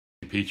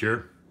Pete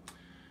here.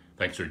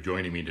 Thanks for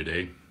joining me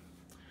today.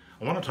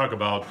 I want to talk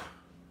about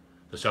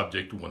the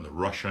subject when the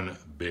Russian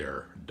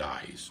bear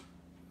dies.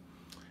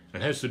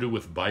 It has to do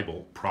with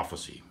Bible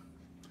prophecy.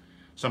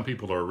 Some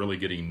people are really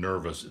getting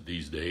nervous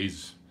these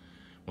days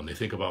when they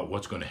think about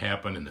what's going to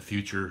happen in the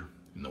future,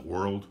 in the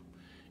world,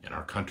 in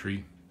our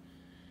country.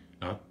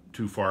 Not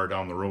too far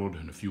down the road,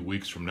 in a few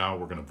weeks from now,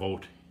 we're going to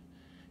vote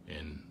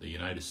in the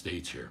United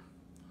States here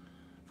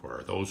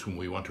for those whom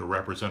we want to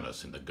represent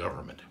us in the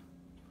government.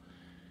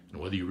 And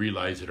whether you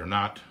realize it or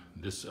not,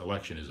 this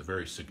election is a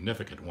very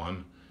significant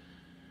one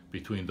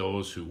between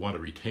those who want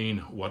to retain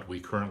what we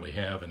currently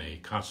have in a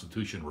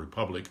constitutional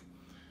republic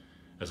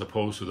as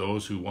opposed to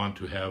those who want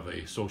to have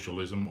a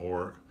socialism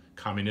or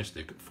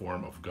communistic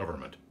form of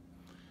government.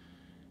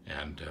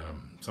 And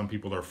some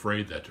people are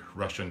afraid that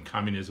Russian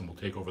communism will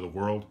take over the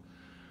world.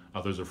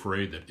 Others are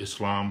afraid that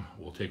Islam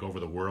will take over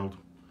the world.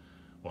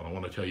 Well, I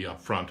want to tell you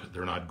up front,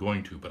 they're not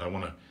going to, but I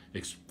want to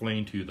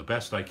explain to you the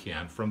best I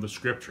can from the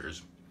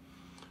scriptures,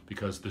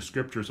 because the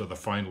scriptures are the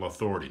final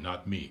authority,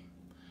 not me.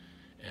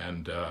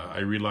 And I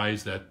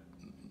realize that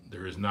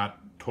there is not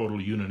total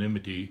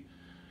unanimity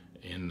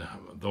in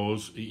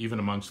those, even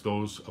amongst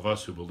those of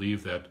us who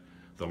believe that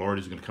the Lord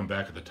is going to come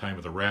back at the time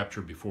of the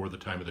rapture, before the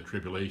time of the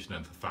tribulation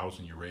and the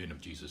 1,000-year reign of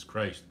Jesus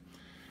Christ.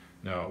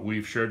 Now,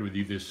 we've shared with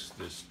you this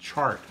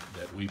chart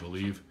that we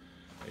believe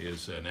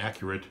is an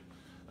accurate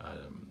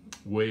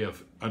way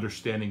of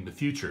understanding the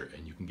future,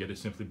 and you can get it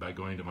simply by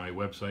going to my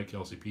website,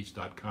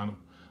 kelseypeach.com,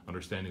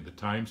 Understanding the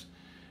Times.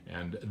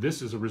 And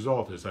this is a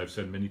result, as I've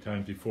said many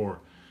times before,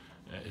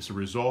 it's a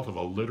result of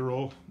a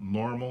literal,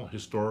 normal,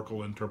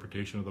 historical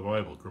interpretation of the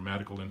Bible,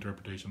 grammatical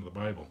interpretation of the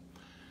Bible.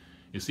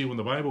 You see, when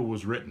the Bible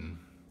was written,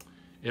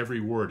 every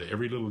word,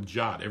 every little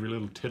jot, every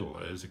little tittle,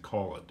 as they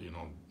call it,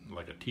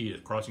 like a T, a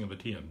crossing of a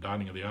T and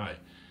dotting of the I,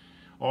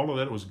 all of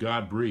that was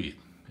God-breathed.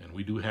 And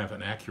we do have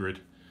an accurate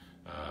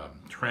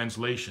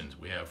translations.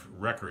 We have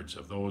records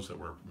of those that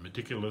were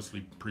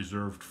meticulously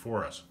preserved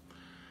for us.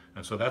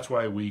 And so that's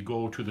why we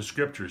go to the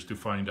scriptures to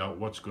find out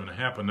what's going to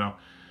happen. Now,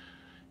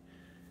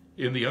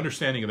 in the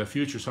understanding of the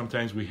future,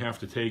 sometimes we have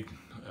to take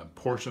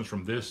portions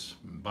from this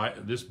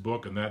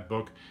book and that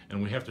book,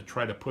 and we have to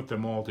try to put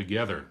them all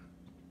together.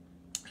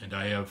 And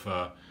I have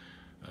a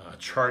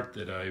chart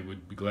that I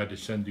would be glad to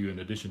send you in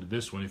addition to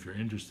this one if you're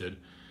interested.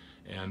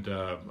 And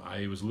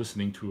I was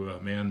listening to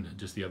a man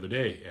just the other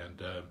day,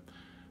 and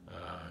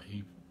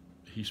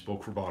he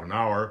spoke for about an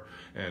hour,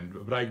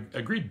 but I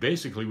agreed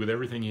basically with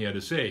everything he had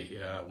to say.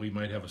 We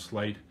might have a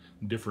slight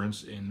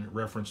difference in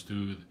reference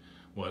to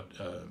what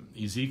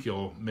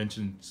Ezekiel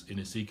mentions in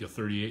Ezekiel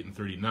 38 and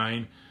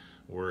 39,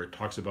 where it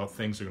talks about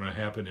things that are going to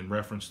happen in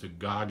reference to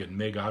Gog and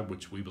Magog,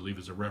 which we believe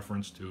is a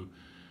reference to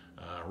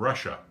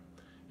Russia.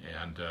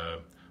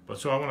 But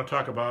so I want to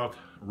talk about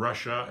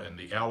Russia and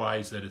the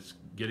allies that it's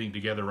getting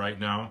together right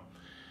now.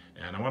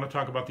 And I want to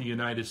talk about the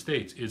United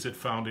States. Is it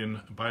found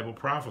in Bible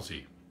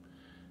prophecy?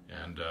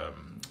 And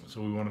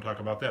so we want to talk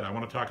about that. I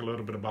want to talk a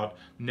little bit about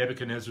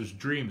Nebuchadnezzar's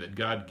dream that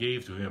God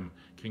gave to him,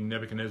 King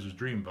Nebuchadnezzar's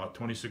dream about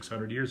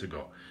 2,600 years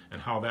ago, and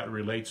how that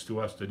relates to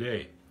us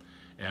today.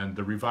 And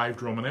the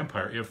revived Roman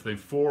Empire. If the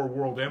four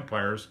world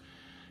empires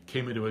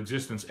came into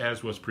existence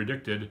as was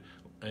predicted,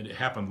 and it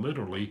happened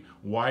literally,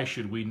 why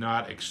should we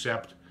not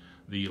accept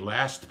the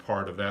last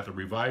part of that, the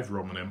revived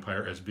Roman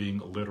Empire, as being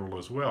literal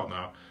as well?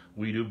 Now,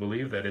 we do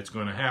believe that it's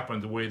going to happen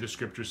the way the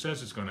scripture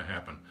says it's going to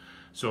happen.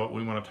 So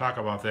we want to talk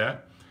about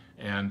that.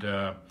 And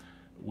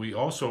we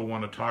also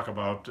want to talk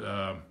about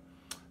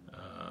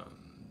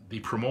the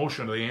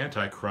promotion of the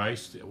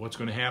Antichrist, what's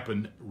going to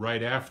happen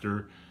right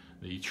after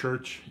the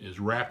church is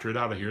raptured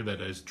out of here,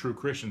 that is, true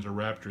Christians are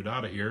raptured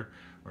out of here,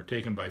 or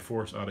taken by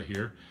force out of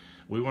here.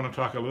 We want to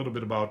talk a little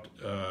bit about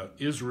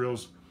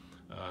Israel's,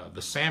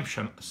 the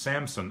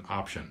Samson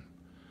option.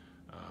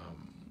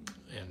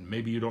 And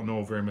maybe you don't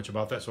know very much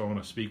about that, so I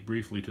want to speak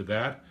briefly to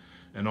that.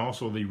 And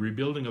also the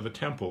rebuilding of the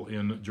temple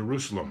in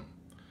Jerusalem.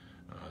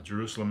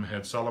 Jerusalem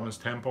had Solomon's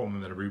temple,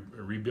 and then they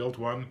rebuilt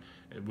one,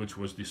 which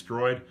was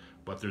destroyed.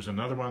 But there's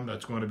another one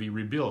that's going to be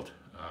rebuilt,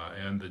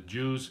 and the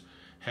Jews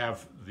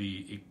have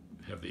the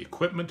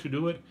equipment to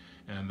do it,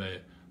 and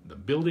the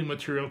building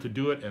material to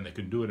do it, and they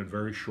can do it in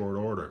very short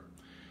order.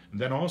 And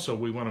then also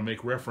we want to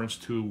make reference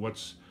to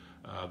what's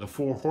the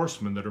four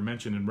horsemen that are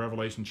mentioned in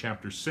Revelation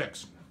chapter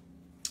 6,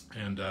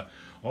 and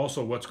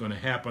also what's going to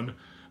happen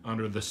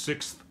under the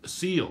sixth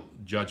seal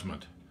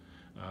judgment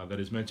that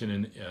is mentioned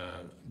in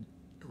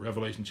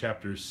Revelation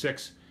chapter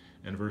 6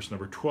 and verse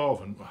number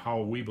 12, and how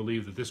we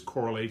believe that this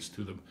correlates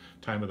to the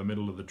time of the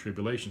middle of the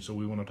tribulation. So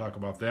we want to talk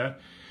about that.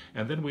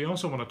 And then we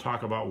also want to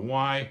talk about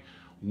why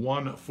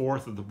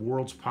 1/4 of the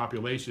world's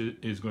population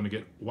is going to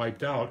get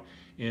wiped out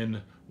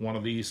in one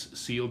of these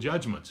seal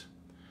judgments.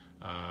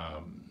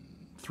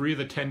 3 of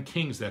the 10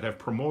 kings that have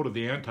promoted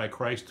the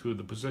Antichrist to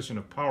the position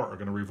of power are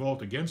going to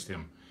revolt against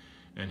him,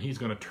 and he's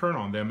going to turn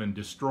on them and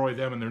destroy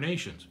them and their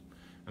nations.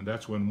 And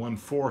that's when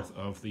 1/4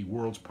 of the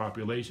world's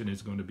population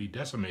is going to be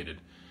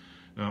decimated.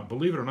 Now,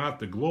 believe it or not,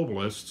 the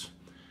globalists,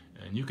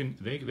 and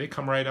they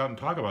come right out and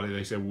talk about it.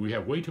 They say, well, we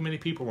have way too many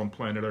people on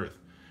planet Earth.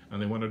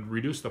 and they want to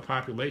reduce the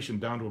population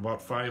down to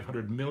about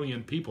 500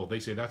 million people. They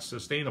say that's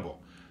sustainable.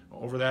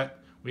 Over that,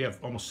 we have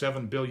almost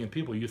 7 billion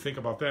people. You think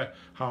about that,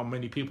 how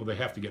many people they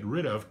have to get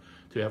rid of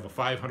to have a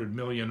 500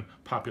 million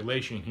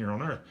population here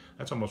on Earth.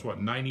 That's almost, what,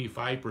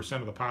 95%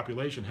 of the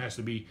population has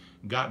to be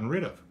gotten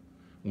rid of.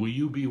 Will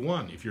you be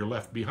one if you're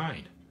left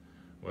behind?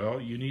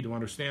 Well, you need to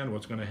understand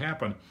what's going to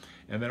happen.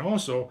 And then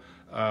also,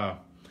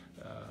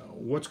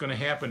 what's going to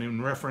happen in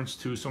reference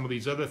to some of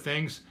these other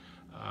things.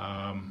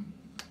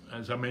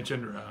 As I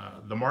mentioned,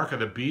 the mark of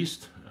the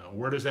beast,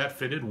 where does that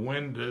fit in?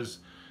 When does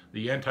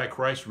the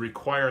Antichrist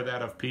require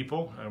that of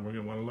people? We're going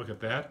to want to look at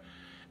that.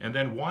 And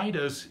then why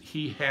does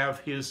he have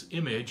his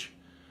image,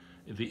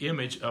 the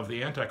image of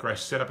the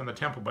Antichrist, set up in the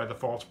temple by the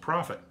false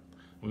prophet?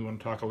 We want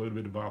to talk a little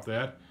bit about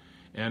that.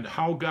 And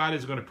how God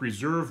is going to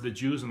preserve the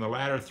Jews in the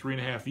latter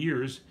 3.5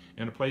 years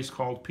in a place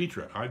called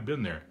Petra. I've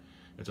been there.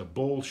 It's a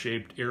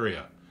bowl-shaped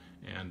area.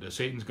 And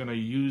Satan's going to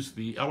use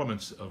the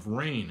elements of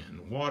rain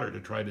and water to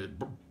try to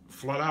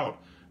flood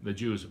out the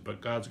Jews.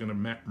 But God's going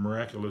to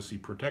miraculously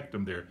protect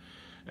them there.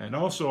 And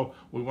also,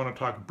 we want to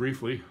talk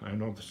briefly, I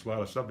know this is a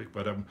lot of subject,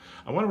 but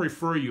I want to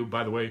refer you,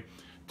 by the way,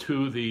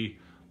 to the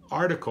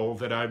article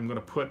that I'm going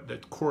to put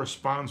that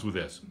corresponds with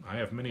this. I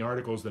have many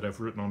articles that I've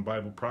written on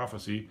Bible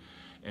prophecy,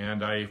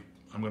 and I'm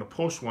going to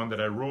post one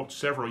that I wrote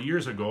several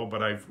years ago,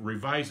 but I've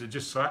revised it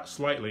just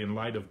slightly in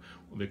light of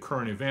the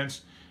current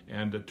events,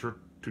 and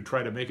to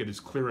try to make it as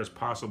clear as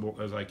possible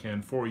as I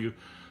can for you,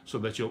 so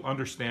that you'll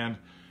understand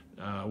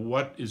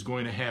what is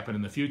going to happen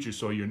in the future,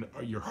 so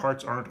your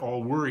hearts aren't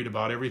all worried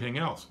about everything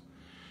else.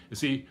 You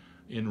see,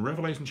 in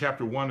Revelation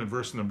chapter 1 and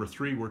verse number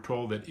 3, we're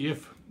told that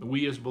if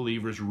we as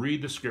believers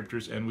read the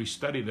scriptures and we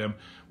study them,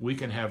 we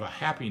can have a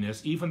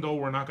happiness, even though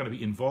we're not going to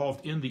be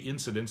involved in the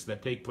incidents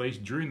that take place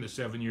during the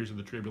 7 years of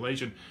the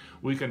tribulation.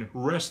 We can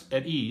rest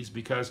at ease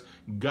because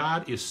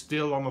God is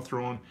still on the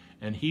throne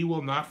and he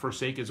will not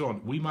forsake his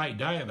own. We might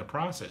die in the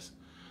process,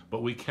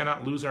 but we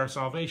cannot lose our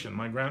salvation.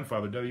 My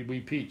grandfather, W.B.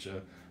 Peach,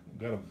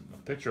 got a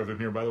picture of him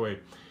here, by the way.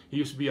 He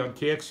used to be on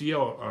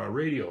KXCL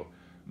radio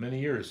many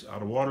years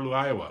out of Waterloo,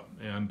 Iowa,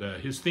 and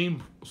his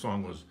theme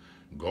song was,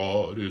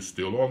 "God is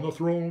still on the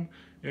throne,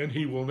 and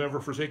he will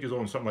never forsake his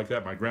own," something like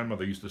that. My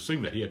grandmother used to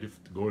sing that. He had to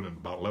go in at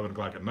about 11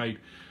 o'clock at night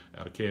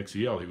out of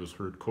KXCL. He was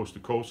heard coast to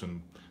coast,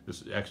 and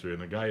this is actually,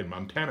 and a guy in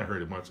Montana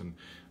heard him once, and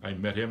I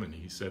met him, and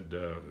he said,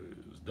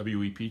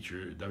 W.E. Peach,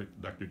 or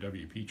Dr.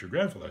 W. Peach, your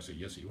grandfather? I said,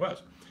 yes, he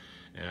was.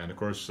 And of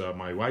course,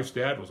 my wife's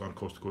dad was on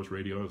Coast to Coast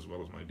Radio, as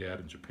well as my dad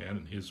in Japan,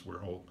 and his were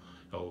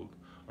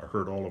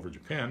heard all over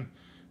Japan.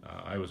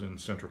 I was in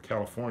Central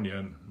California,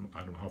 and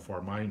I don't know how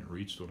far mine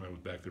reached when I was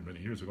back there many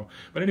years ago.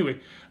 But anyway,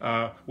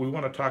 we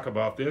want to talk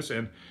about this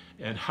and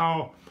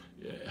how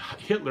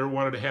Hitler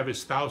wanted to have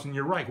his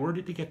 1,000-year Reich. Where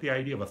did he get the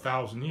idea of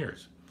 1,000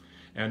 years?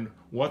 And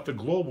what the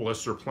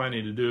globalists are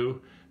planning to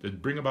do to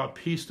bring about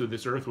peace to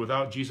this earth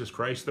without Jesus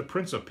Christ, the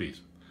Prince of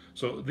Peace.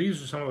 So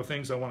these are some of the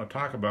things I want to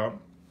talk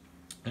about,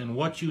 and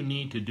what you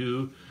need to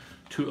do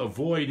to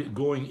avoid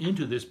going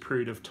into this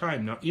period of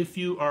time. Now, if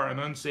you are an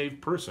unsaved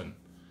person,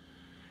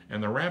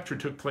 and the rapture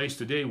took place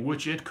today,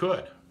 which it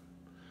could,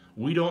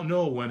 we don't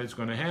know when it's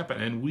going to happen,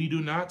 and we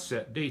do not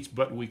set dates,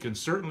 but we can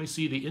certainly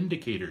see the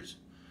indicators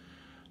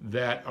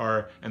that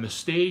are, and the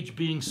stage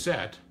being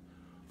set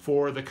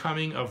for the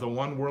coming of the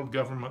one world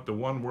government, the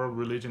one world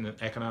religion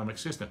and economic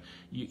system.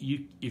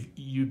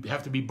 You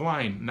have to be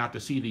blind not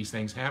to see these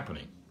things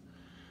happening.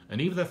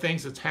 And even the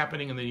things that's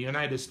happening in the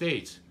United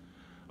States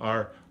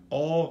are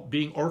all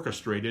being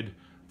orchestrated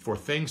for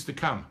things to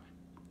come.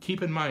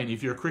 Keep in mind,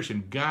 if you're a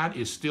Christian, God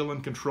is still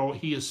in control.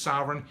 He is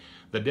sovereign.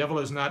 The devil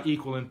is not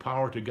equal in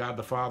power to God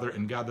the Father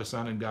and God the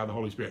Son and God the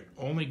Holy Spirit.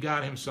 Only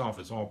God himself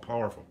is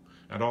all-powerful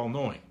and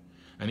all-knowing.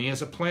 And he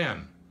has a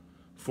plan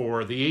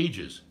for the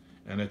ages.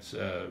 And it's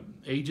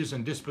ages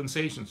and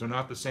dispensations are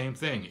not the same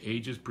thing.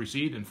 Ages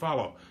precede and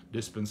follow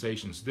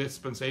dispensations.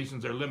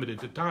 Dispensations are limited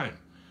to time.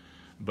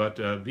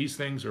 But these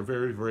things are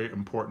very, very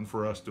important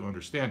for us to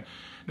understand.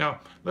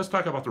 Now, let's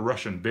talk about the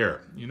Russian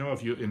bear. You know,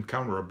 if you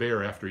encounter a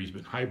bear after he's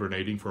been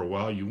hibernating for a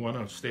while, you want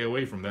to stay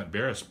away from that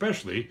bear,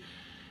 especially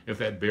if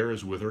that bear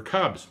is with her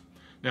cubs.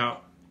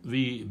 Now,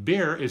 the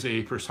bear is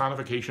a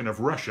personification of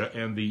Russia,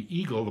 and the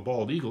eagle, the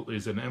bald eagle,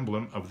 is an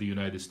emblem of the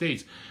United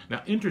States.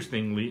 Now,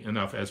 interestingly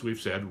enough, as we've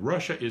said,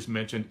 Russia is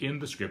mentioned in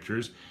the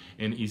scriptures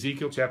in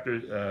Ezekiel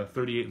chapter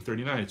 38 and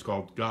 39. It's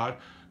called Gog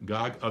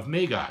of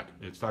Magog.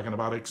 It's talking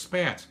about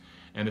expanse.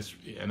 And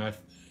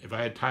if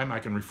I had time, I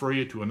can refer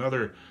you to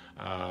another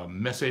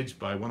message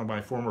by one of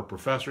my former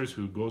professors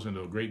who goes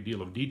into a great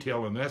deal of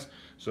detail in this.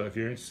 So if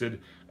you're interested,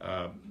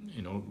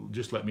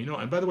 just let me know.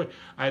 And by the way,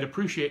 I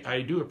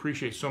do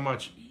appreciate so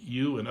much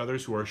you and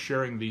others who are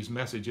sharing these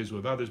messages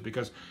with others,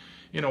 because,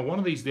 one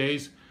of these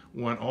days,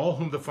 when all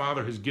whom the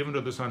Father has given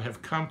to the Son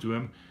have come to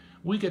him,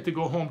 we get to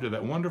go home to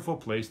that wonderful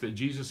place that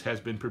Jesus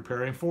has been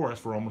preparing for us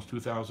for almost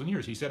 2,000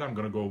 years. He said, I'm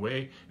going to go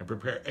away and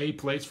prepare a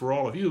place for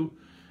all of you.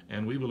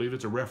 And we believe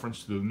it's a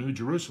reference to the New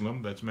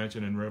Jerusalem that's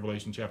mentioned in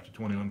Revelation chapter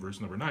 21, verse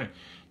number 9.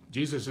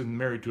 Jesus isn't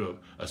married to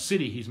a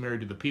city. He's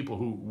married to the people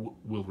who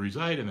will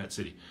reside in that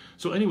city.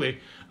 So anyway,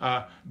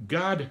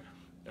 God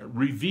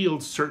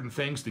revealed certain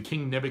things to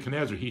King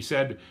Nebuchadnezzar. He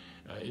said,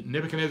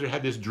 Nebuchadnezzar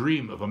had this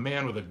dream of a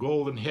man with a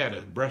golden head,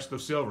 a breast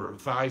of silver,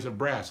 thighs of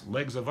brass,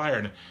 legs of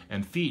iron,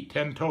 and feet,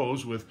 10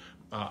 toes with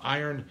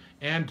iron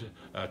and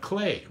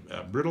clay,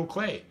 brittle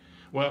clay.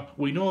 Well,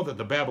 we know that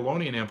the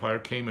Babylonian Empire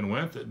came and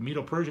went, the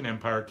Medo-Persian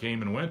Empire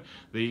came and went,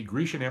 the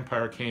Grecian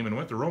Empire came and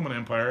went, the Roman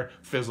Empire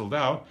fizzled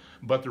out,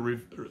 but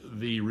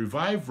the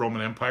revived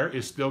Roman Empire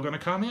is still going to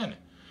come in.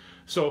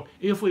 So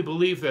if we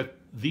believe that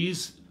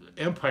these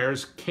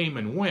empires came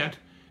and went,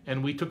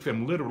 and we took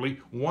them literally,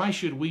 why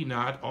should we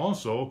not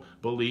also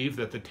believe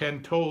that the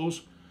 10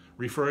 toes,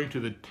 referring to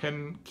the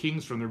 10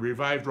 kings from the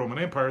revived Roman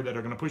Empire that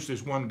are going to push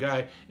this one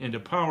guy into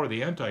power,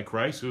 the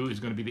Antichrist, who is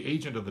going to be the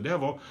agent of the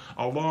devil,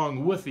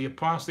 along with the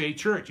apostate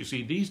church? You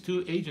see, these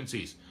two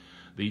agencies,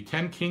 the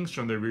 10 kings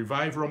from the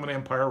revived Roman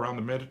Empire around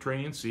the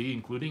Mediterranean Sea,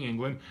 including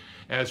England,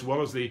 as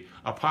well as the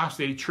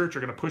apostate church,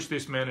 are going to push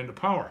this man into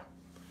power.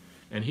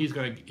 And he's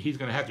going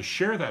to have to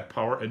share that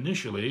power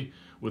initially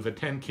with the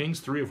 10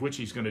 kings, 3 of which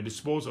he's going to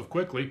dispose of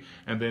quickly,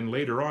 and then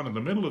later on in the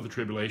middle of the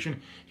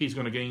tribulation, he's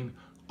going to gain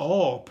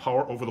all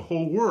power over the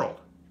whole world.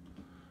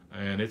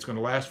 And it's going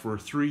to last for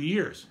 3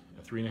 years,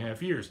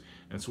 3.5 years.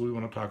 And so we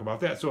want to talk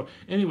about that. So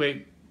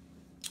anyway,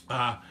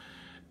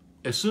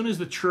 as soon as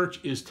the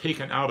church is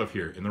taken out of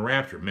here in the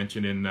rapture,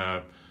 mentioned in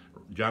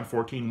John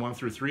 14, 1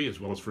 through 3, as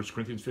well as 1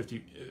 Corinthians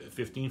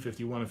 15,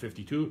 51, and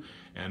 52,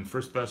 and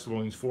 1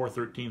 Thessalonians 4,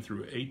 13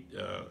 through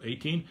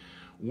 18,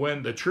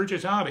 when the church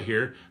is out of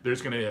here,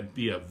 there's going to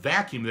be a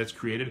vacuum that's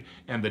created,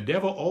 and the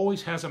devil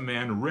always has a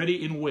man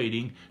ready and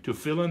waiting to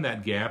fill in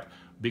that gap,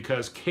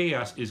 because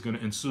chaos is going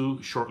to ensue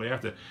shortly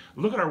after.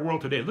 Look at our world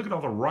today. Look at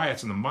all the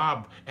riots and the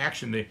mob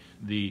action,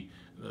 the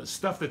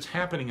stuff that's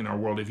happening in our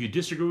world. If you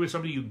disagree with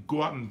somebody, you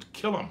go out and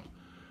kill them.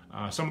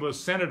 Some of those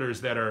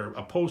senators that are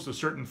opposed to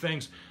certain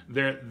things,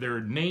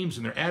 their names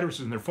and their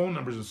addresses and their phone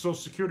numbers and social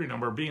security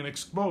number are being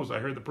exposed. I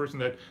heard the person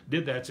that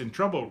did that's in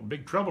trouble,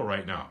 big trouble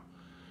right now.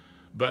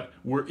 But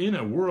we're in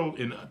a world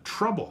in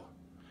trouble.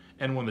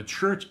 And when the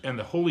church and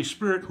the Holy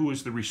Spirit, who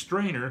is the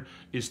restrainer,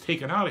 is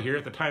taken out of here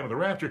at the time of the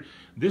rapture,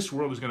 this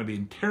world is going to be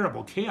in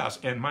terrible chaos.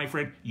 And my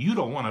friend, you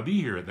don't want to be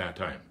here at that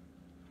time.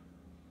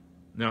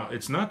 Now,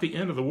 it's not the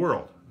end of the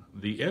world.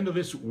 The end of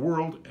this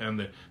world and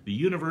the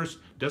universe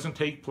doesn't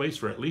take place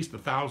for at least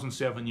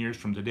 1,007 years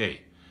from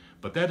today.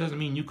 But that doesn't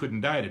mean you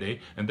couldn't die today,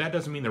 and that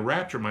doesn't mean the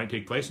rapture might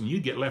take place and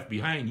you'd get left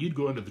behind, you'd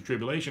go into the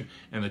tribulation,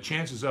 and the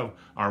chances are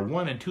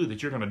 1 in 2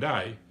 that you're going to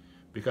die,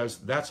 because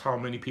that's how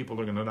many people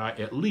are going to die,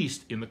 at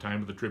least in the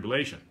time of the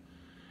tribulation.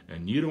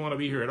 And you don't want to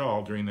be here at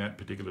all during that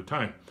particular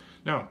time.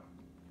 Now,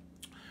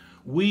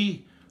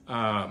 we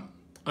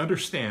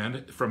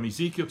understand from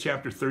Ezekiel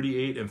chapter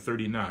 38 and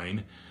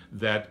 39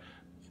 that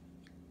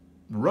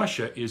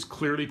Russia is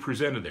clearly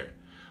presented there.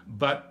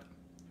 But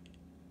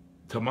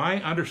to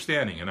my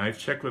understanding, and I've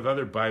checked with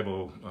other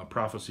Bible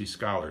prophecy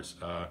scholars,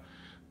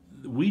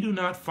 we do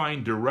not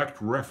find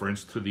direct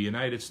reference to the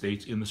United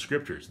States in the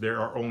scriptures. There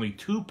are only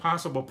 2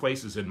 possible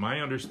places, in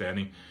my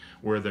understanding,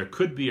 where there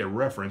could be a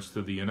reference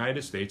to the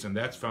United States, and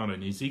that's found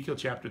in Ezekiel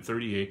chapter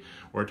 38,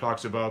 where it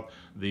talks about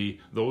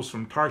those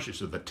from Tarshish,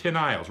 the 10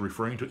 Isles,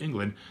 referring to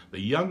England, the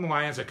young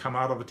lions that come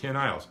out of the 10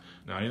 Isles.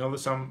 Now, I know that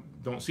some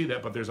don't see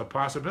that, but there's a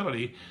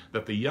possibility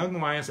that the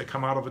young lions that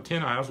come out of the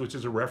 10 Isles, which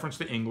is a reference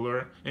to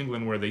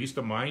England where they used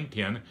to mine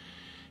tin,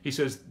 he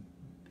says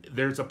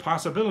there's a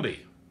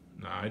possibility.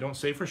 Now, I don't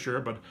say for sure,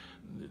 but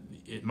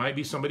it might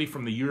be somebody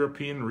from the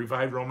European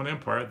revived Roman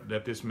Empire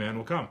that this man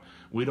will come.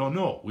 We don't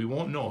know. We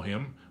won't know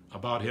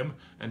about him,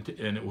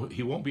 and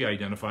he won't be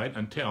identified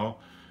until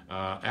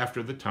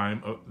after the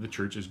time of the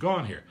church is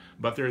gone here.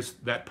 But there's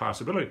that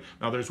possibility.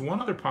 Now, there's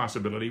one other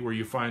possibility where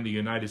you find the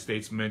United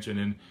States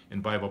mentioned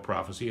in Bible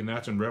prophecy, and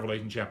that's in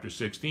Revelation chapter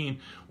 16,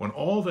 when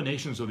all the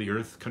nations of the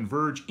earth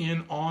converge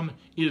in on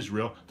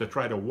Israel to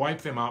try to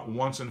wipe them out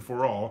once and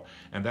for all,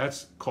 and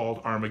that's called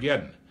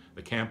Armageddon.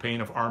 The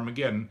campaign of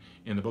Armageddon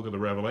in the book of the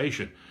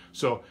Revelation.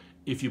 So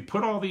if you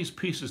put all these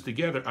pieces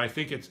together, I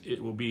think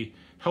it will be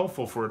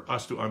helpful for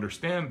us to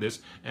understand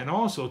this, and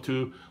also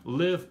to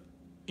live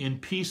in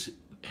peace,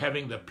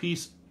 having the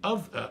peace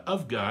of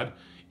God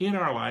in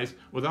our lives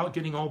without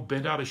getting all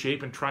bent out of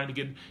shape and trying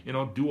to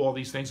do all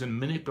these things and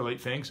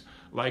manipulate things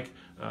like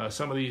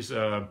some of these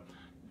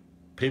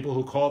people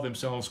who call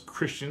themselves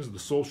Christians, the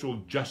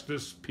social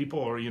justice people,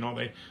 or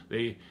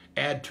they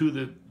add to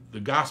the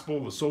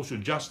gospel, the social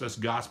justice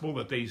gospel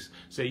that they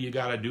say you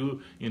got to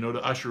do,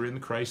 to usher in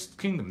Christ's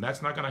kingdom.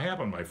 That's not going to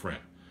happen, my friend.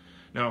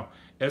 Now,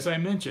 as I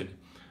mentioned,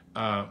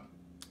 I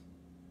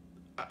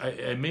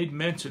made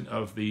mention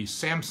of the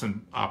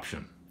Samson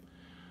option.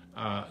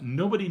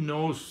 Nobody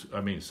knows, I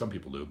mean, some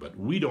people do, but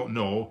we don't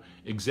know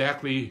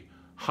exactly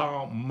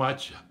how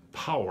much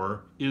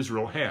power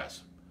Israel has.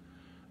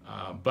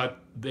 But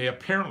they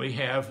apparently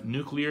have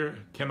nuclear,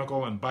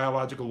 chemical, and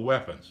biological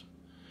weapons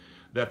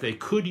that they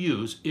could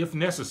use, if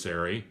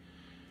necessary,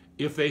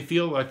 if they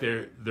feel like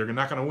they're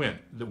not going to win.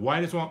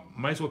 Might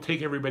as well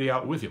take everybody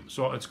out with him.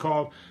 So it's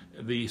called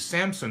the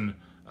Samson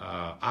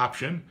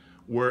option,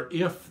 where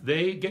if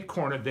they get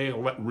cornered,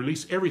 they'll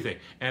release everything.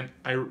 And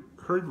I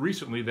heard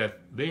recently that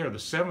they are the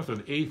 7th or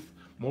the 8th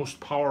most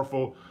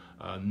powerful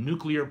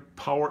nuclear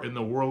power in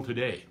the world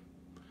today.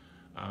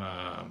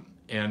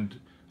 And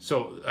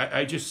so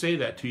I just say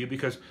that to you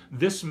because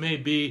this may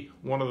be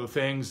one of the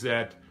things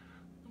that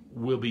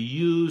will be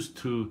used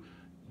to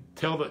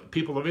tell the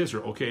people of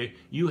Israel, okay,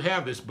 you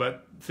have this,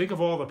 but think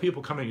of all the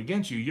people coming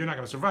against you. You're not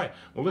going to survive.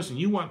 Well, listen,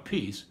 you want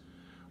peace.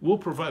 We'll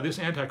provide, this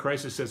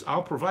Antichrist that says,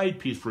 I'll provide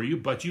peace for you,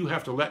 but you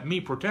have to let me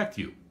protect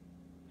you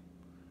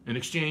in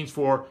exchange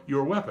for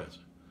your weapons.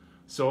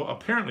 So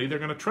apparently they're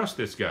going to trust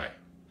this guy.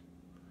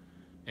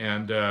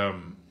 And,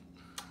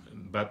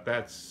 but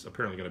that's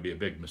apparently going to be a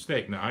big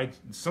mistake. Now,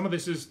 some of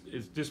this is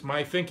just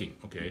my thinking,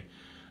 okay?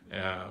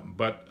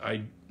 But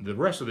the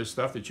rest of this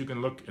stuff that you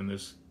can look in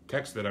this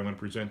text that I'm going to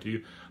present to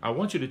you, I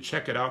want you to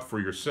check it out for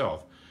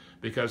yourself,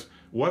 because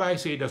what I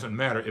say doesn't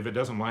matter if it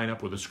doesn't line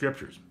up with the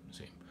scriptures.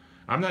 See,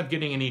 I'm not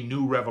getting any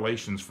new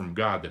revelations from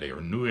God today or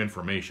new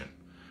information.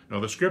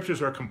 No, the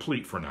scriptures are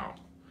complete for now.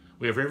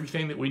 We have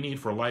everything that we need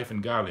for life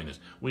and godliness.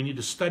 We need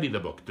to study the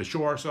book to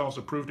show ourselves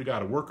approved to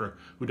God, a worker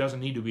who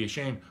doesn't need to be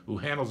ashamed, who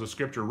handles the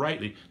scripture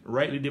rightly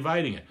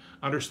dividing it,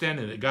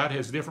 understanding that God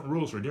has different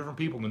rules for different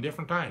people in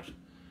different times.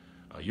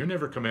 You're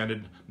never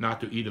commanded not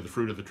to eat of the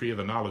fruit of the tree of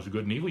the knowledge of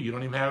good and evil. You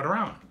don't even have it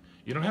around.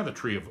 You don't have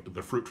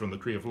the fruit from the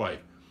tree of life.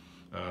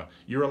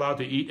 You're allowed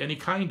to eat any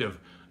kind of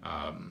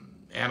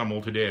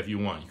animal today if you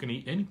want. You can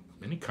eat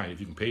any kind if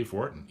you can pay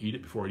for it and eat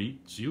it before it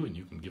eats you, and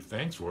you can give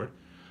thanks for it.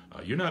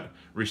 You're not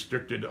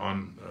restricted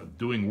on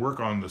doing work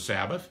on the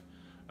Sabbath.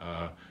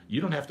 You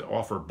don't have to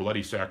offer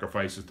bloody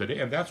sacrifices today.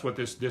 And that's what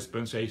this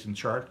dispensation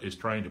chart is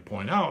trying to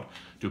point out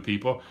to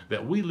people,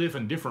 that we live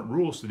in different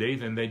rules today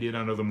than they did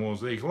under the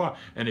Mosaic law.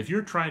 And if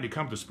you're trying to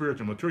come to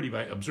spiritual maturity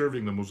by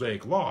observing the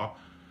Mosaic law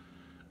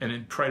and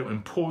then try to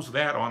impose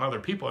that on other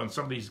people, and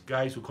some of these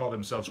guys who call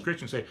themselves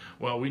Christians say,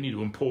 well, we need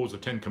to impose the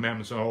 10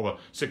 Commandments and all the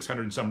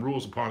 600 and some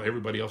rules upon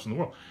everybody else in the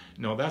world.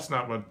 No, that's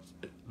not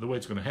the way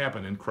it's going to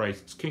happen in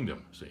Christ's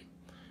kingdom, see.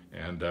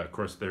 And, of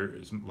course, there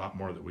is a lot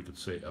more that we could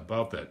say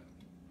about that.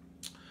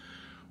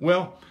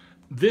 Well,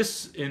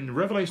 in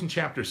Revelation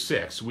chapter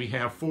 6, we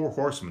have 4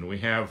 horsemen. We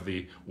have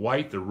the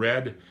white, the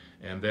red,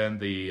 and then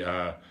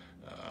the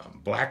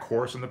black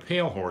horse and the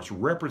pale horse,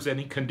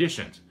 representing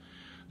conditions.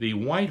 The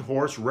white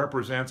horse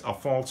represents a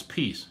false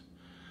peace.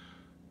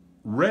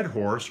 Red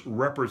horse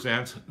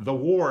represents the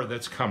war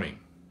that's coming.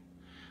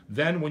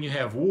 Then when you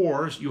have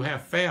wars, you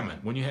have famine.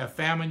 When you have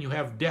famine, you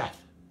have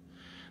death.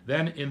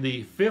 Then in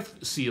the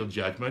 5th seal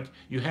judgment,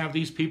 you have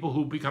these people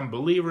who become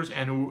believers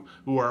and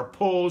who are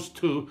opposed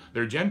to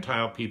their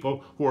Gentile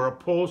people, who are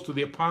opposed to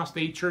the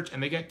apostate church,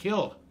 and they get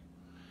killed.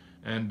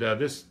 And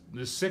this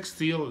 6th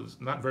seal is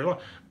not very long.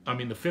 I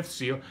mean, the 5th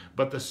seal.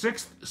 But the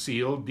 6th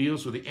seal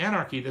deals with the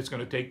anarchy that's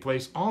going to take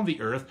place on the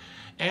earth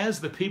as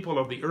the people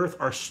of the earth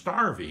are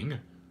starving,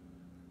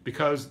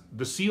 because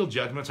the seal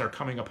judgments are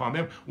coming upon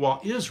them,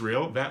 while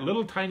Israel, that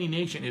little tiny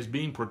nation, is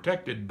being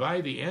protected by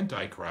the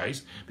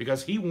Antichrist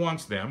because he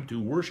wants them to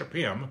worship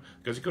him,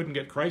 because he couldn't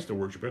get Christ to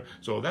worship him.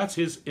 So that's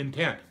his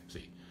intent,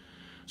 see.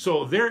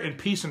 So they're in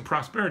peace and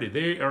prosperity.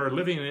 They are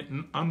living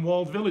in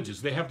unwalled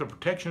villages. They have the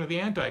protection of the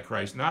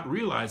Antichrist, not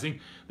realizing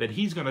that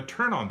he's going to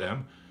turn on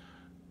them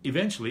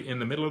eventually in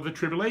the middle of the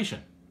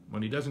tribulation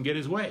when he doesn't get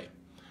his way.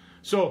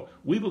 So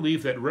we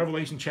believe that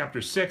Revelation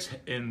chapter 6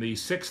 in the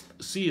 6th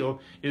seal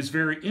is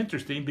very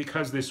interesting,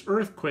 because this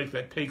earthquake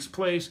that takes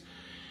place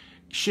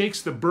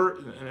shakes the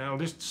bird. And I'll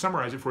just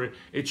summarize it for you.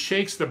 It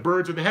shakes the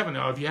birds of the heaven.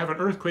 Now, if you have an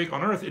earthquake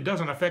on earth, it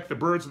doesn't affect the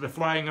birds that are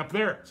flying up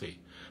there, see.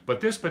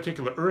 But this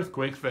particular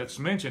earthquake that's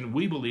mentioned,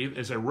 we believe,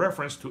 is a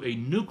reference to a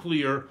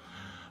nuclear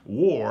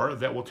war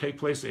that will take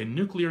place, a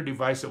nuclear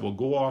device that will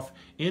go off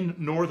in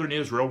northern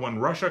Israel when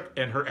Russia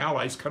and her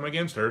allies come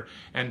against her,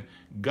 and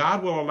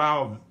God will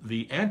allow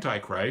the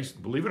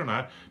Antichrist, believe it or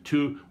not,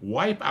 to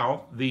wipe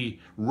out the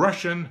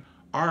Russian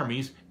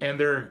armies and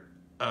their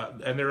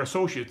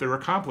associates, their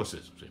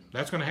accomplices.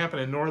 That's going to happen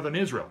in northern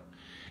Israel.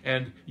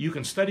 And you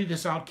can study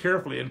this out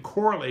carefully and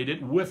correlate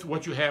it with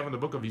what you have in the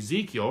book of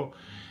Ezekiel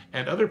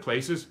and other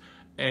places,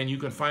 and you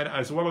can find,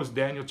 as well as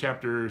Daniel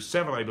chapter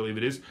 7, I believe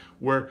it is,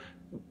 where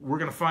we're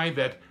going to find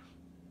that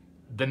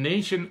the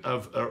nation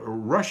of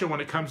Russia,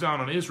 when it comes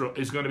down on Israel,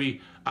 is going to be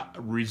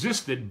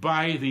resisted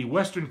by the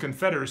Western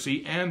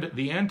Confederacy and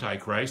the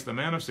Antichrist, the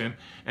man of sin,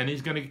 and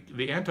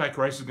the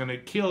Antichrist is going to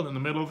kill in the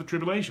middle of the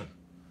tribulation.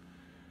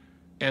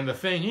 And the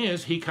thing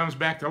is, he comes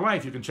back to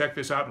life. You can check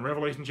this out in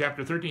Revelation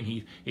chapter 13.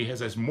 He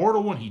has this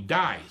mortal wound. He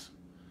dies,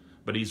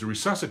 but he's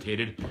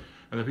resuscitated.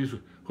 And the people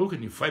say, who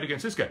can you fight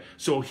against this guy?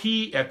 So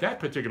he, at that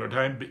particular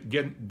time,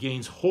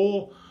 gains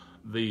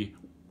the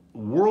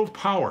world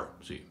power,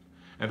 see.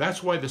 And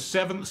that's why the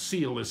 7th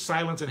seal is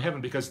silence in heaven,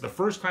 because the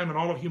first time in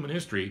all of human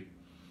history,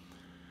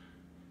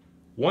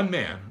 one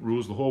man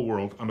rules the whole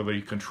world under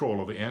the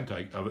control of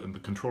the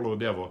control of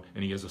the devil,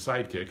 and he has a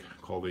sidekick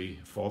called the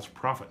false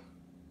prophet.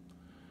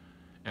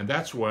 And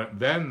that's what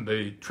then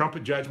the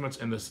trumpet judgments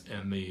and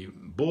the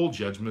bowl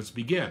judgments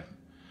begin.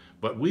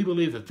 But we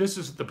believe that this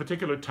is the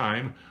particular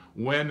time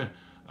when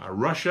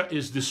Russia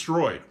is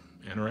destroyed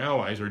and her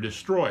allies are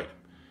destroyed.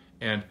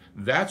 And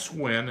that's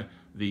when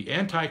the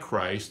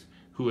Antichrist,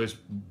 who has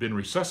been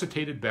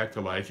resuscitated back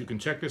to life, you can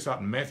check this out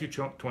in Matthew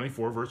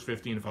 24, verse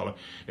 15 and follow.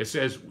 It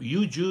says,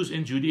 you Jews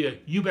in Judea,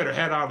 you better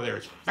head out of there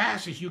as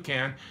fast as you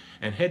can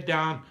and head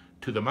down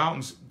to the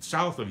mountains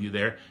south of you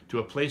there to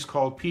a place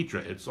called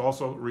Petra. It's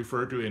also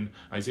referred to in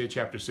Isaiah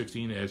chapter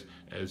 16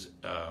 as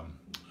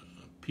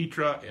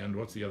Petra and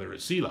what's the other?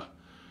 Selah.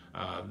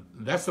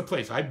 That's the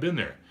place. I've been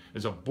there.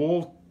 It's a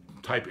bowl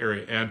type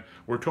area, and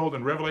we're told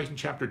in Revelation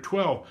chapter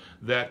 12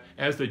 that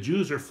as the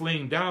Jews are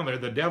fleeing down there,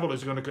 the devil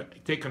is going to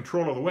take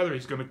control of the weather.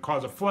 He's going to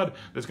cause a flood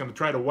that's going to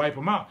try to wipe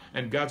them out,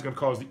 and God's going to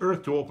cause the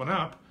earth to open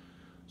up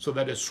so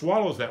that it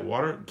swallows that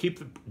water, keep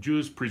the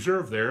Jews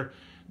preserved there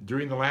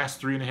during the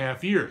last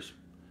 3.5 years,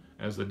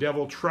 as the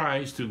devil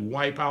tries to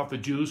wipe out the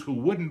Jews who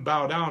wouldn't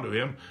bow down to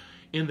him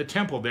in the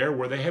temple there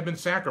where they have been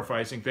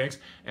sacrificing things.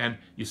 And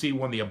you see,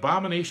 when the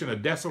abomination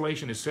of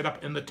desolation is set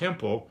up in the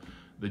temple,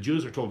 the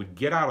Jews are told to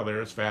get out of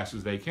there as fast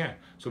as they can.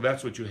 So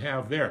that's what you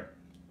have there.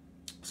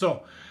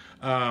 So,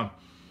 as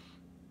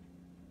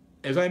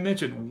I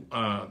mentioned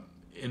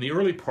in the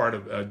early part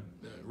of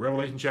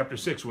Revelation chapter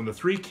 6, when the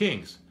three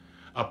kings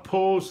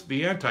oppose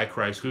the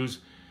Antichrist,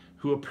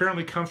 who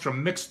apparently comes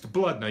from mixed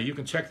blood. Now, you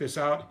can check this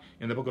out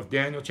in the book of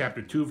Daniel,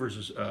 chapter 2,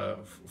 verses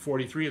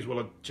 43, as well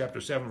as chapter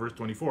 7, verse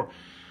 24.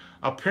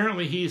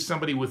 Apparently, he's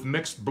somebody with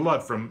mixed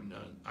blood from,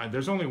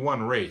 there's only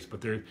one race,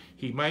 but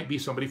he might be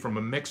somebody from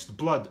a mixed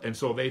blood. And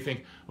so they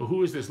think, well,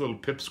 who is this little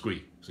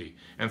pipsqueak? See?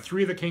 And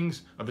 3 of the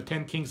kings, of the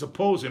 10 kings,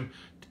 oppose him,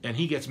 and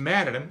he gets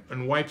mad at him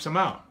and wipes them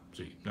out.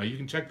 See? Now, you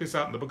can check this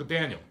out in the book of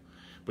Daniel.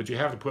 But you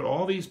have to put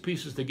all these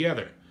pieces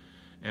together.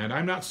 And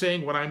I'm not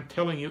saying what I'm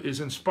telling you is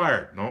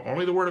inspired. No,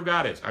 only the Word of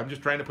God is. I'm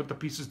just trying to put the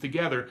pieces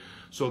together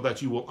so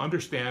that you will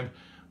understand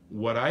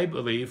what I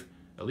believe,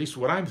 at least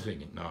what I'm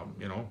thinking. Now,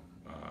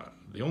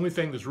 the only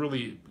thing that's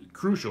really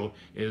crucial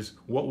is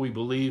what we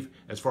believe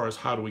as far as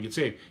how do we get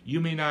saved. You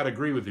may not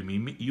agree with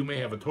me. You may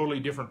have a totally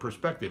different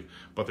perspective,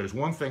 but there's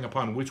one thing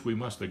upon which we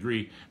must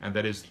agree, and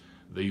that is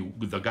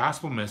the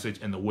gospel message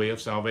and the way of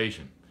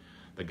salvation.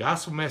 The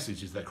gospel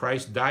message is that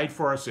Christ died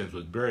for our sins,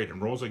 was buried,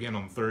 and rose again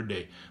on the 3rd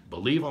day.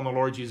 Believe on the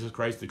Lord Jesus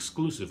Christ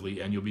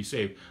exclusively, and you'll be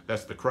saved.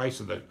 That's the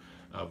Christ of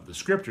the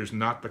Scriptures,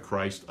 not the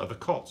Christ of the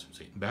cults.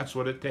 See, that's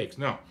what it takes.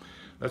 Now,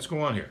 let's go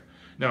on here.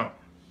 Now,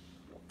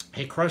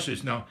 he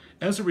crushes. Now,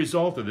 as a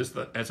result of this,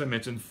 as I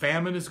mentioned,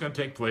 famine is going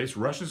to take place.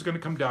 Russia's going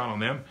to come down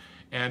on them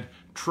and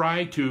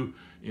try to,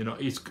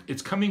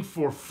 it's coming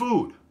for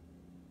food.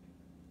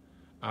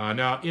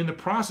 Now, in the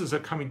process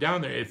of coming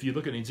down there, if you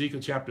look at Ezekiel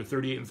chapter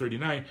 38 and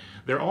 39,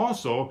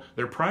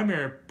 their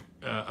primary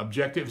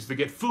objective is to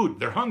get food.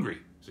 They're hungry,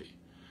 see.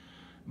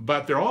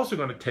 But they're also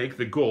going to take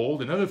the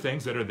gold and other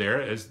things that are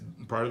there as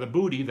part of the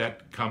booty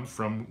that comes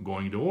from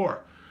going to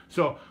war.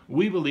 So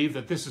we believe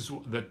that this is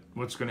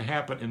what's going to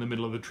happen in the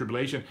middle of the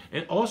tribulation.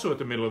 And also at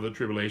the middle of the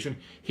tribulation,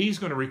 he's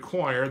going to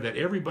require that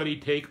everybody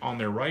take on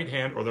their right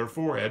hand or their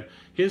forehead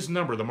his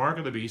number, the mark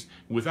of the beast,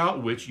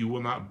 without which you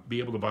will not be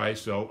able to buy,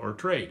 sell, or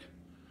trade.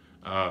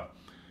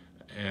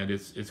 And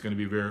it's going to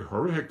be a very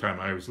horrific time.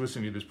 I was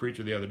listening to this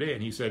preacher the other day,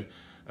 and he said,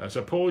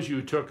 suppose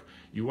you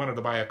wanted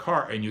to buy a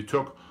car and you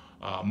took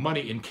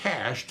money in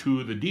cash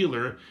to the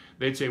dealer.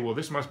 They'd say, well,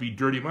 this must be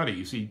dirty money.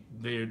 You see,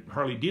 they're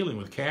hardly dealing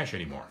with cash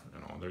anymore.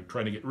 They're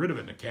trying to get rid of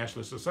it in a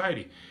cashless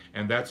society.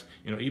 And that's,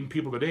 even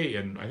people today,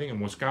 and I think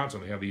in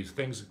Wisconsin, they have these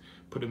things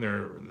put in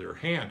their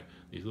hand,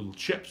 these little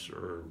chips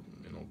or,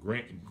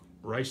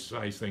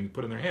 rice-sized thing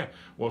put in their hand.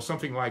 Well,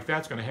 something like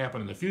that's going to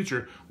happen in the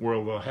future where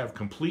they'll have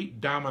complete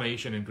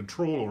domination and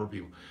control over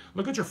people.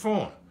 Look at your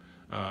phone.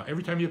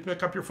 Every time you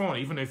pick up your phone,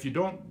 even if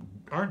you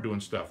aren't doing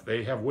stuff,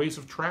 they have ways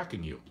of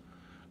tracking you.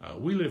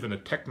 We live in a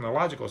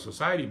technological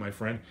society, my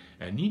friend,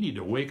 and you need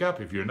to wake up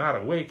if you're not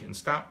awake and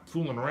stop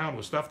fooling around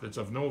with stuff that's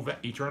of no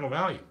eternal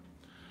value.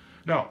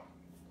 Now,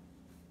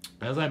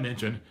 as I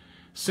mentioned,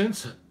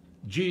 since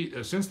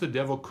the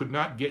devil could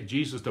not get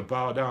Jesus to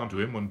bow down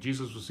to him when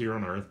Jesus was here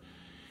on earth,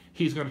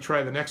 he's going to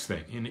try the next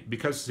thing.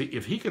 Because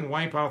if he can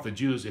wipe out the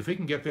Jews, if he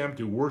can get them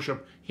to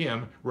worship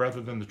him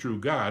rather than the true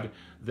God,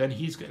 then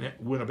he's going to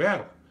win a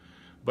battle.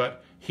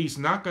 But he's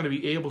not going to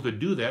be able to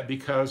do that,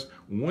 because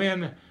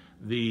when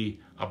the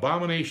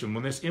abomination,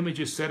 when this image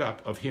is set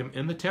up of him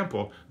in the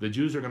temple, the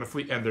Jews are going to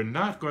flee, and they're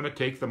not going to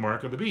take the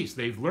mark of the beast.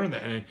 They've learned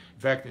that. And in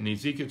fact, in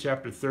Ezekiel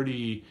chapter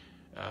 38,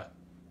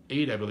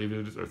 I believe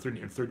it is, or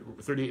 38 and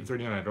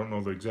 39, I don't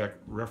know the exact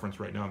reference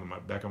right now in the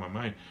back of my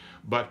mind,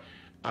 but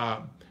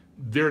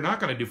they're not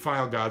going to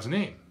defile God's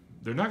name.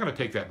 They're not going to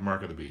take that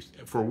mark of the beast,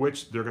 for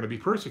which they're going to be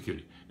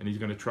persecuted, and he's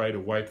going to try to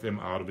wipe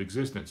them out of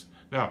existence.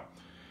 Now,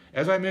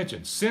 as I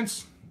mentioned,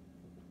 since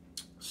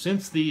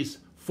these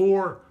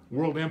 4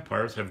 world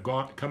empires have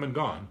come and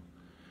gone,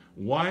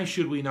 why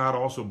should we not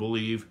also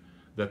believe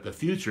that the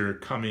future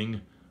coming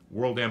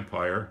world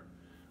empire,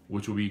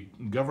 which will be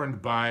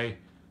governed by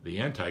the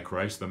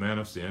Antichrist, the man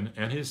of sin,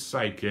 and his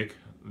sidekick,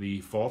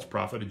 the false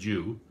prophet, a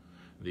Jew.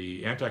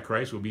 The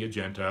Antichrist will be a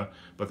Gentile,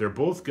 but they're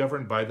both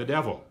governed by the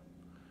devil.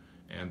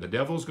 And the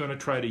devil's going to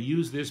try to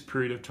use this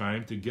period of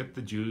time to get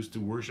the Jews to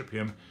worship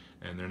him,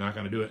 and they're not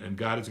going to do it. And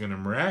God is going to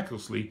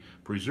miraculously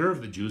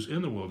preserve the Jews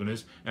in the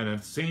wilderness, and at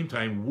the same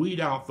time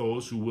weed out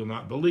those who will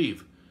not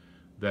believe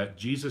that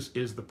Jesus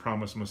is the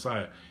promised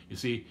Messiah. You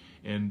see,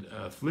 in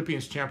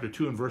Philippians chapter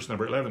 2 and verse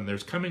number 11,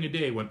 there's coming a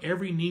day when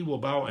every knee will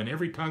bow and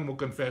every tongue will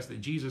confess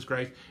that Jesus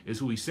Christ is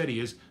who he said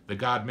he is, the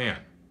God-man.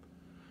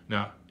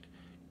 Now,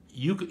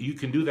 you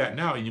can do that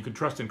now, and you can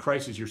trust in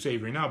Christ as your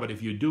Savior now, but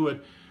if you do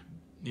it,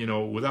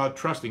 without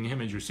trusting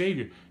him as your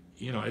Savior,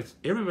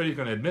 everybody's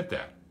going to admit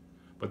that.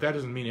 But that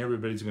doesn't mean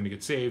everybody's going to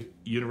get saved.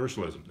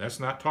 Universalism. That's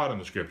not taught in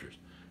the Scriptures.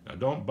 Now,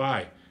 don't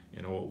buy,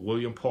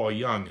 William Paul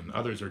Young and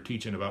others are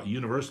teaching about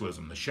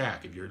universalism, the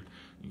shack. If you're,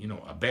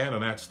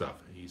 abandon that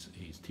stuff.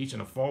 He's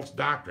teaching a false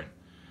doctrine,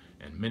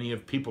 and many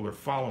of people are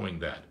following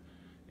that.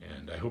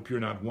 And I hope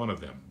you're not one of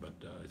them. But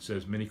it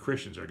says many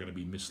Christians are going to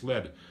be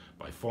misled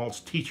by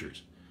false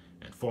teachers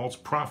and false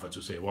prophets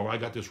who say, well, I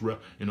got this, the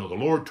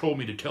Lord told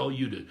me to tell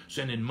you to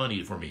send in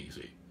money for me,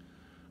 see.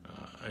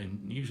 And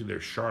usually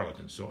they're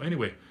charlatans. So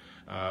anyway,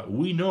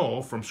 we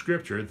know from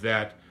Scripture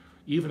that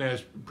even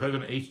as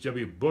President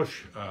H.W.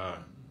 Bush,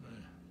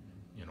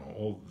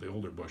 the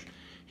older Bush,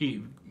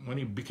 when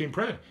he became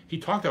president, he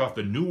talked about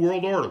the New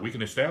World Order. We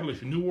can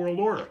establish a New World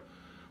Order.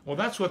 Well,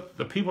 that's what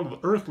the people of the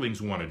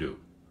earthlings want to do.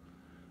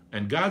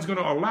 And God's going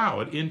to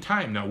allow it in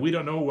time. Now, we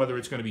don't know whether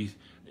it's going to be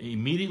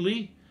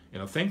immediately.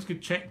 Things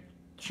could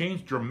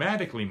change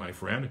dramatically, my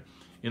friend,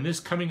 in this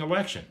coming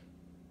election.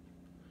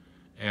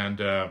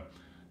 And,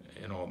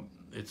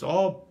 it's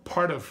all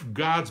part of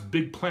God's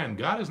big plan.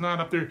 God is not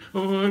up there, I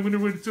wonder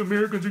what the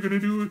Americans are going to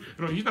do.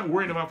 He's not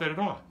worrying about that at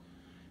all.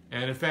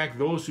 And in fact,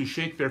 those who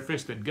shake their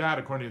fist at God,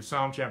 according to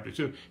Psalm chapter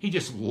 2, he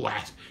just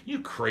laughs.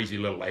 You crazy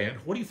little ant.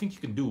 What do you think you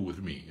can do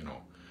with me?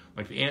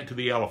 Like the ant to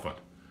the elephant.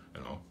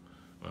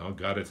 Well,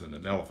 God isn't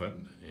an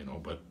elephant,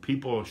 but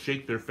people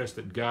shake their fist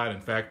at God. In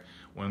fact,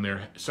 when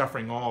they're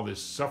suffering all this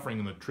suffering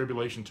in the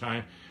tribulation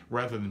time,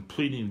 rather than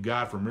pleading to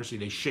God for mercy,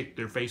 they shake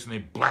their face and they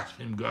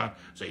blaspheme God,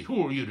 say,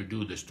 who are you to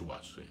do this to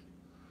us?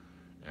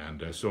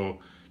 And so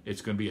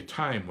it's going to be a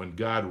time when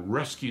God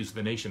rescues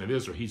the nation of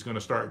Israel. He's going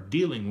to start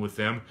dealing with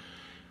them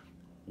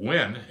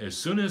as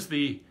soon as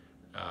the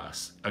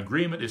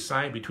agreement is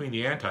signed between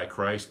the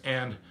Antichrist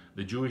and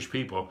the Jewish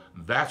people,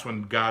 that's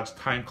when God's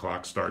time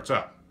clock starts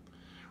up.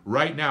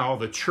 Right now,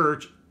 the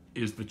church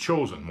is the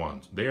chosen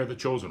ones. They are the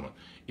chosen one.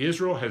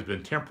 Israel has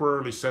been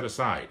temporarily set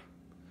aside,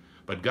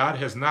 but God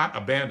has not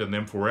abandoned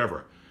them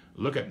forever.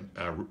 Look at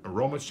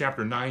Romans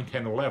chapter 9,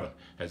 10, 11.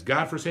 Has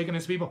God forsaken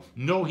his people?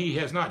 No, he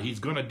has not. He's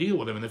going to deal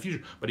with them in the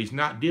future, but he's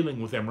not dealing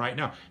with them right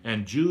now.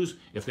 And Jews,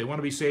 if they want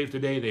to be saved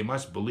today, they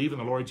must believe in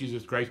the Lord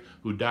Jesus Christ,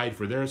 who died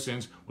for their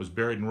sins, was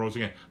buried, and rose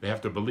again. They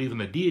have to believe in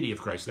the deity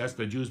of Christ. That's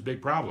the Jews'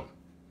 big problem.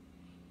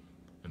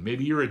 And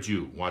maybe you're a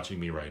Jew watching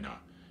me right now.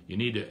 You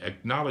need to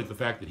acknowledge the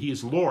fact that he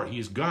is Lord. He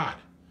is God.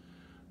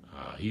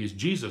 He is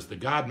Jesus, the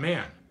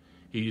God-man.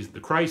 He's the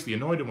Christ, the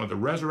anointed one, the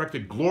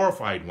resurrected,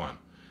 glorified one,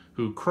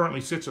 who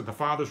currently sits at the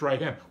Father's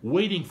right hand,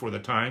 waiting for the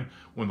time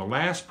when the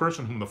last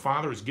person whom the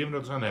Father has given to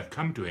the Son have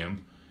come to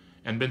him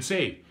and been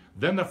saved.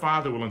 Then the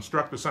Father will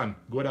instruct the Son,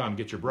 go down and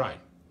get your bride.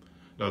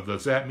 Now,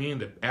 does that mean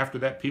that after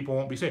that people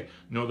won't be saved?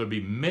 No, there'll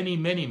be many,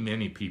 many,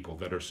 many people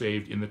that are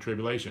saved in the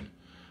tribulation.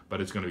 But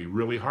it's going to be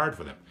really hard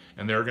for them.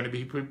 And there are going to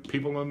be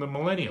people in the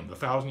millennium, the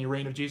 1,000-year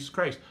reign of Jesus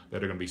Christ,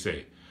 that are going to be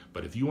saved.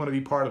 But if you want to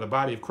be part of the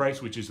body of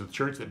Christ, which is the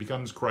church that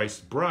becomes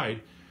Christ's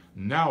bride,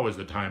 now is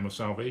the time of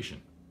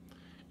salvation.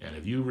 And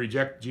if you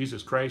reject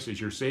Jesus Christ as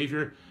your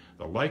Savior,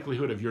 the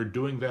likelihood of your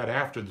doing that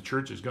after the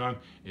church is gone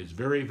is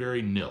very,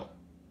 very nil.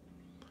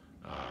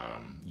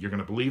 You're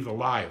going to believe the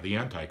lie of the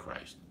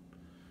Antichrist,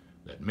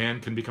 that man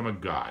can become a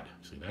god.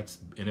 See, that's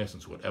in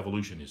essence what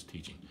evolution is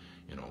teaching.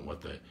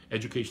 What the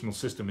educational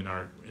system in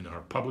our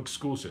public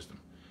school system,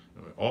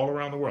 all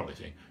around the world, they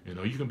say,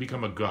 you can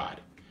become a god.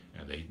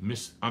 And they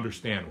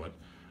misunderstand what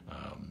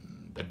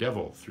the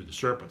devil, through the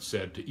serpent,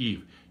 said to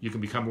Eve. You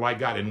can become like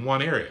God in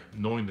one area,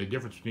 knowing the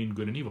difference between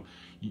good and evil.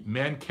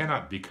 Man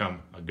cannot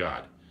become a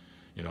god.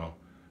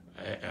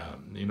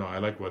 I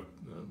like what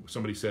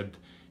somebody said,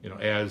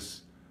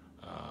 as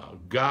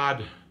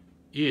God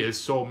is,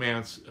 so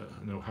man's,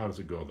 how does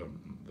it go? The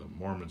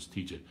Mormons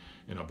teach it,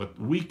 but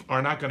we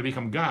are not going to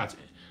become gods.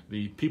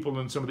 The people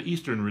in some of the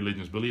Eastern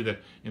religions believe that,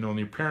 in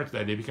the appearance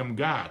that they become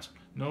gods.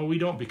 No, we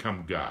don't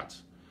become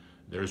gods.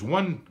 There's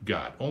one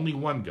God, only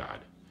one God,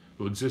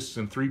 who exists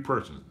in three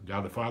persons,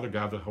 God the Father,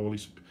 God the Holy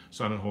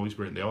Son, and Holy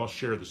Spirit, and they all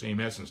share the same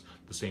essence,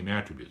 the same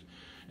attributes.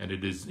 And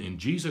it is in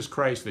Jesus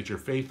Christ that your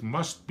faith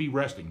must be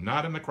resting,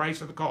 not in the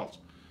Christ of the cults,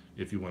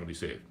 if you want to be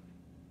saved.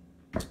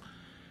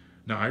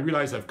 Now, I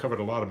realize I've covered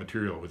a lot of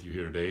material with you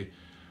here today,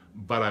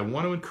 but I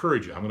want to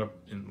encourage you. I'm going to,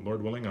 and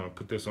Lord willing, I'm going to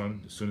put this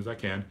on as soon as I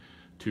can,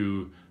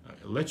 to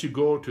let you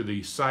go to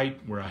the site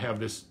where I have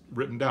this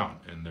written down.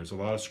 And there's a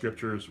lot of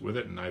scriptures with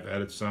it, and I've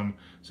added some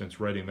since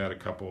writing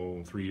that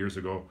 3 years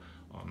ago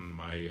on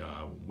my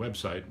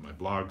website, my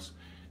blogs.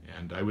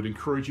 And I would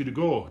encourage you to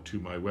go to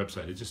my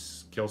website. It's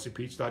just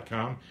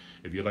kelseypeach.com.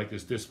 If you'd like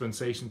this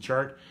dispensation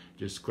chart,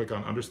 just click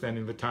on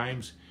Understanding the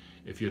Times.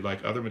 If you'd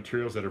like other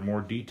materials that are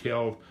more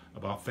detailed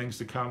about things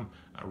to come,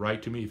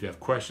 write to me. If you have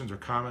questions or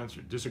comments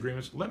or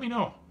disagreements, let me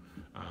know.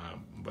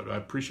 But I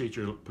appreciate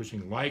your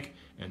pushing like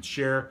and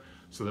share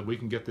so that we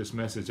can get this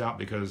message out,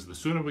 because the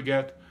sooner we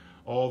get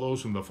all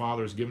those whom the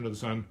Father has given to the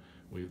Son,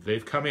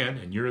 they've come in,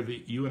 and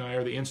you and I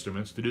are the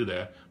instruments to do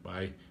that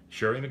by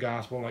sharing the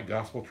gospel, like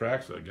gospel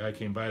tracts. A guy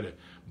came by to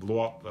blow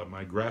up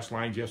my grass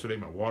lines yesterday,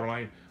 my water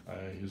line.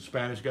 He's a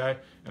Spanish guy,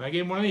 and I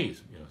gave him one of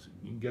these. So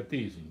you can get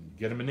these, you can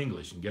get them in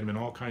English, you can get them in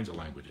all kinds of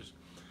languages.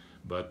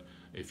 But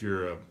if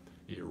you're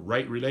your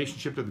right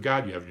relationship to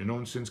God, you have your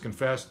known sins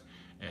confessed,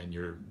 and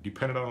you're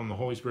dependent on the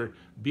Holy Spirit,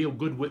 be a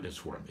good witness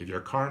for Him. If you're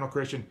a carnal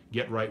Christian,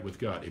 get right with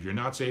God. If you're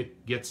not saved,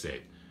 get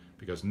saved,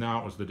 because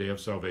now is the day of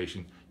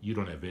salvation. You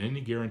don't have any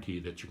guarantee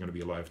that you're going to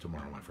be alive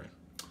tomorrow, my friend.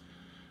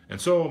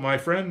 And so, my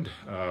friend,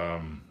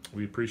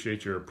 we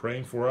appreciate your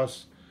praying for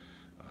us.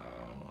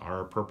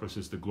 Our purpose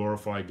is to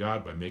glorify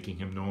God by making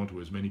Him known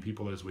to as many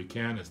people as we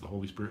can, as the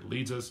Holy Spirit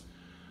leads us.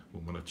 We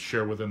want to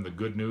share with them the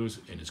good news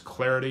in His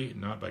clarity,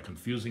 not by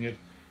confusing it,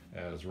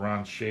 as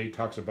Ron Shea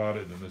talks about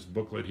it in this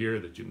booklet here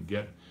that you can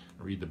get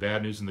and read the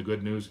bad news and the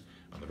good news.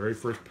 On the very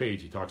first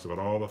page, he talks about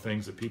all the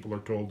things that people are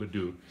told to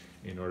do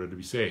in order to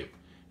be saved.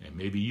 And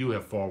maybe you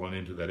have fallen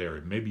into that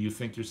area. Maybe you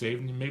think you're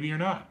saved and maybe you're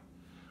not.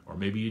 Or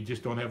maybe you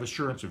just don't have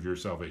assurance of your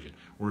salvation.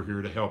 We're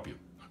here to help you,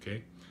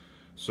 okay?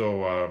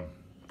 So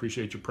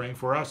appreciate you praying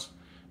for us,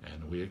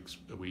 and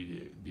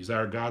we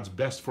desire God's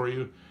best for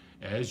you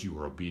as you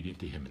are obedient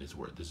to Him and His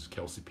Word. This is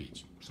Kelsey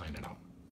Peach, signing out.